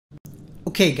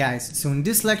Okay guys, so in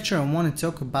this lecture I want to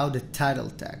talk about the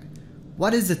title tag.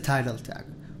 What is the title tag?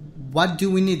 What do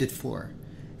we need it for?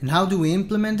 And how do we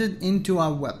implement it into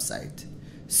our website?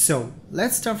 So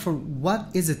let's start from what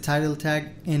is a title tag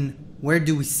and where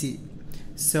do we see it?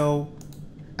 So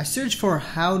I searched for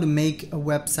how to make a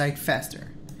website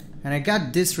faster and I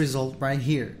got this result right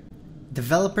here.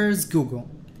 Developers Google.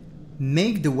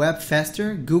 Make the web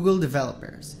faster, Google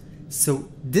developers.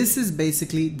 So this is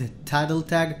basically the title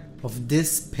tag of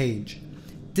this page.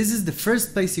 This is the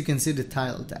first place you can see the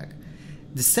title tag.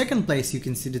 The second place you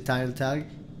can see the title tag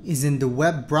is in the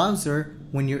web browser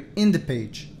when you're in the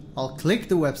page. I'll click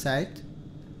the website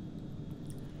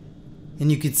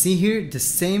and you can see here the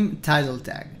same title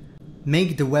tag.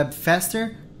 Make the web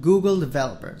faster, Google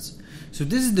developers. So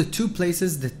this is the two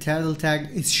places the title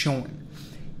tag is showing.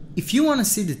 If you want to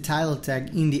see the title tag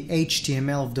in the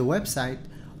HTML of the website,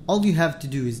 all you have to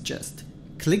do is just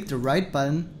click the right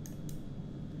button,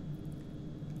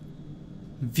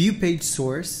 view page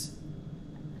source,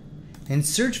 and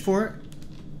search for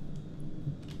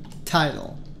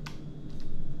title.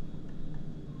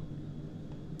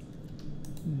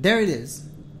 There it is.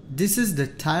 This is the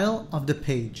title of the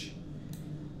page.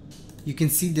 You can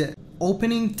see the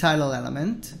opening title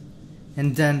element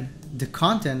and then the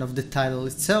content of the title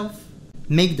itself,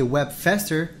 make the web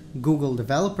faster, Google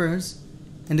developers,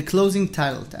 and the closing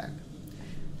title tag.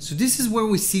 So this is where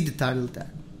we see the title tag.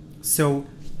 So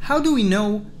how do we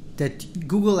know that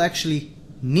Google actually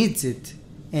needs it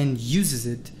and uses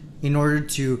it in order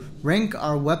to rank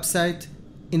our website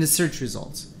in the search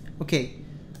results? Okay,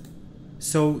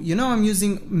 so you know I'm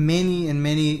using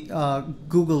many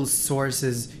Google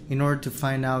sources in order to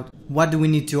find out what do we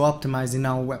need to optimize in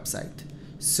our website.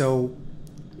 So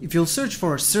if you'll search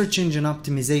for search engine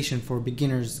optimization for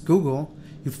beginners Google,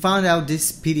 you found out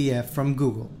this PDF from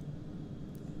Google.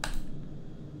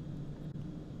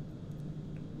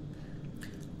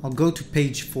 I'll go to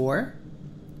page 4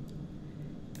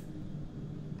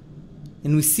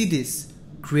 and we see this: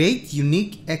 create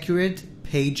unique, accurate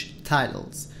page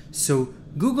titles. So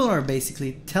Google are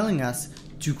basically telling us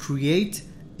to create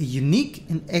a unique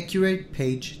and accurate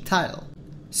page title.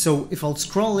 So if I'll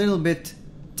scroll a little bit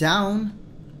down,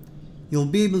 you'll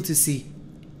be able to see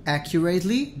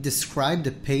accurately describe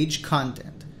the page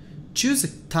content. Choose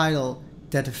a title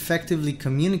that effectively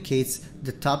communicates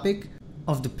the topic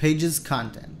of the page's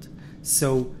content.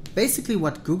 So basically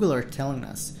what Google are telling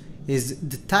us is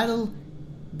the title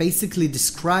basically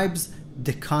describes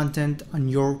the content on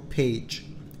your page.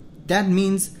 That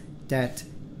means that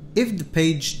if the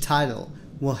page title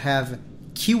will have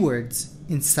keywords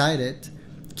inside it,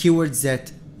 keywords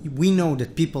that we know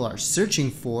that people are searching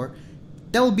for,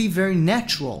 that will be very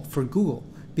natural for Google.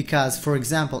 Because, for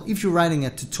example, if you're writing a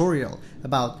tutorial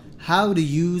about how to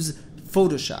use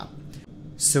Photoshop,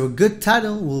 so a good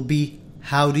title will be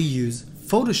how to use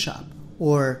Photoshop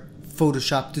or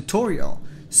Photoshop tutorial.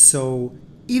 So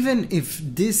even if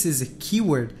this is a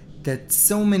keyword that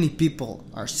so many people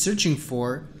are searching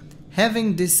for,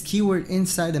 having this keyword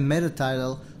inside a meta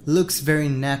title looks very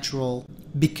natural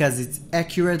because it's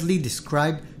accurately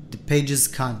described the page's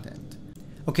content.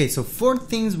 Okay, so 4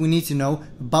 things we need to know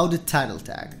about the title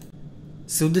tag.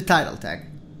 So the title tag.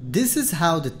 This is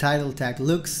how the title tag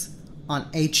looks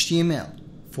on HTML.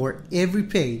 For every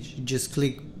page, you just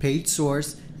click page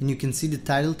source and you can see the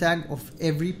title tag of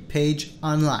every page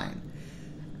online.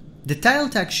 The title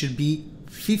tag should be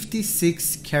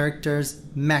 56 characters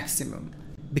maximum,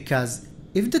 because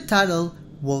if the title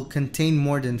will contain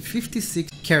more than 56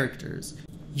 characters,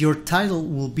 your title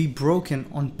will be broken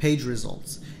on page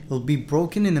results. It will be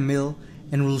broken in the middle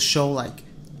and will show like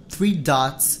 3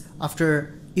 dots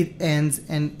after it ends,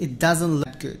 and it doesn't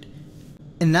look good.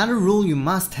 Another rule you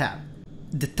must have: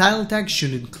 the title tag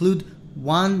should include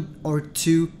 1 or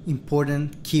 2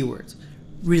 important keywords.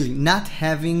 Really, not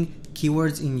having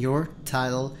keywords in your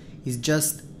title is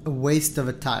just a waste of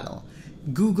a title.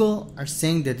 Google are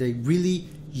saying that they really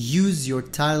use your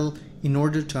title in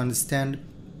order to understand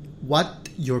what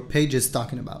your page is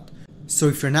talking about. So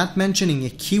if you're not mentioning a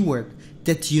keyword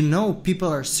that you know people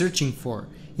are searching for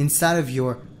inside of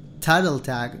your title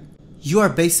tag, you are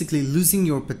basically losing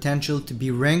your potential to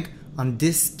be ranked on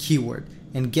this keyword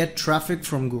and get traffic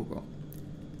from Google.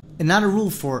 Another rule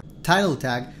for title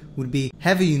tag would be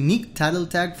have a unique title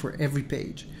tag for every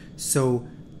page. So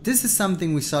this is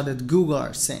something we saw that Google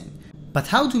are saying. But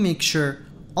how to make sure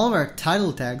all of our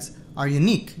title tags are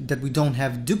unique, that we don't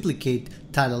have duplicate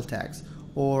title tags?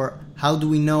 Or how do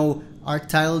we know our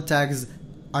title tags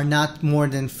are not more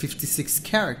than 56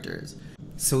 characters?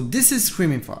 So this is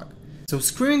Screaming Frog. So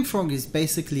Screaming Frog is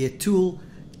basically a tool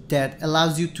that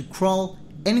allows you to crawl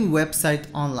any website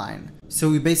online.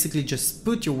 So you basically just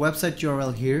put your website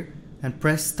URL here and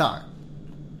press start.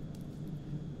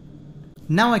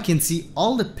 Now I can see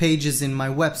all the pages in my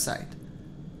website.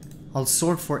 I'll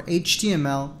sort for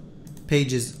HTML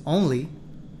pages only,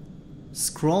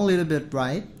 scroll a little bit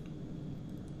right,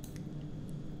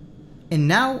 and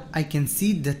now I can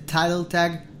see the title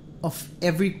tag of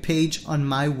every page on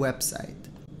my website.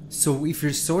 So if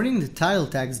you're sorting the title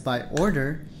tags by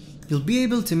order, you'll be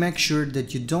able to make sure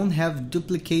that you don't have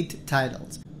duplicate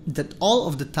titles, that all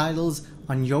of the titles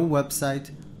on your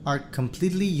website are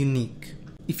completely unique.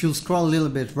 If you'll scroll a little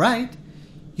bit right,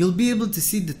 you'll be able to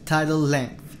see the title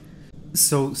length.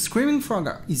 So Screaming Frog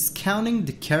is counting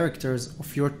the characters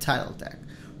of your title tag.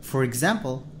 For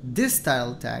example, this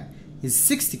title tag is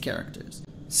 60 characters.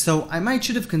 So I might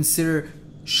should have considered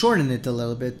shorten it a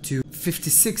little bit to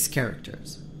 56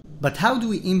 characters. But how do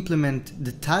we implement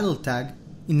the title tag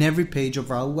in every page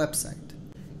of our website?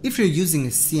 If you're using a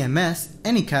CMS,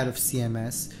 any kind of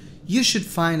CMS, you should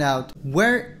find out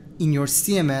where in your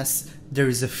CMS there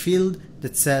is a field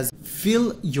that says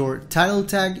fill your title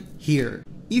tag here.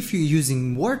 If you're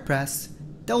using WordPress,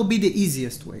 that will be the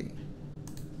easiest way.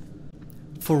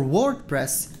 For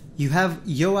WordPress, you have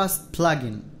Yoast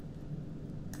plugin.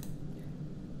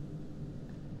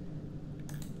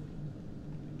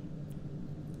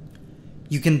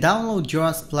 You can download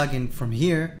Yoast plugin from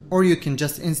here, or you can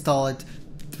just install it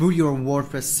through your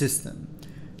WordPress system.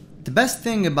 The best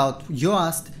thing about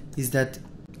Yoast is that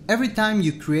every time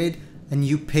you create a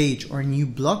new page or a new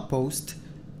blog post,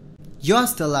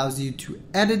 Yoast allows you to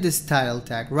edit this title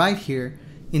tag right here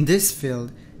in this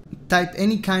field, type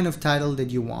any kind of title that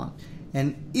you want,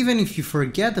 and even if you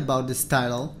forget about this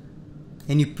title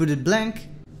and you put it blank,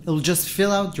 it'll just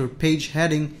fill out your page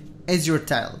heading as your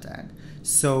title tag.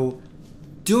 So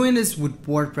doing this with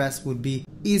WordPress would be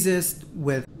easiest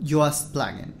with Yoast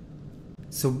plugin.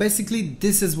 So basically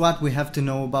this is what we have to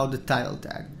know about the title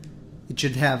tag. It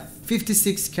should have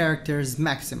 56 characters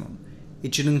maximum.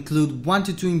 It should include 1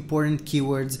 to 2 important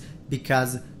keywords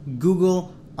because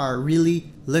Google are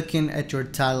really looking at your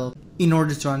title in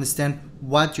order to understand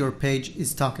what your page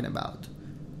is talking about.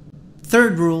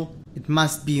 Third rule, it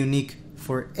must be unique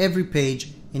for every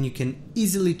page and you can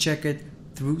easily check it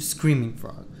through Screaming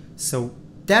Frog. So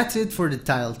that's it for the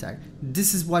title tag.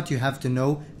 This is what you have to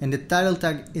know, and the title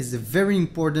tag is a very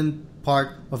important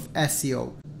part of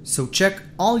SEO. So check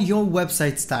all your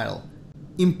website's title,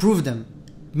 improve them,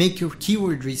 make your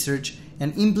keyword research,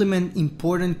 and implement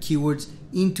important keywords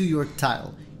into your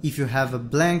title. If you have a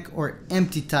blank or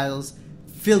empty titles,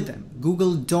 fill them.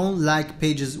 Google don't like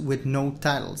pages with no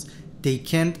titles. They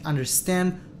can't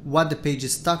understand what the page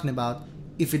is talking about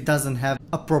if it doesn't have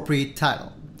appropriate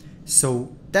title.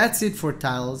 So that's it for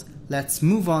titles. Let's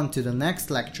move on to the next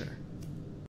lecture.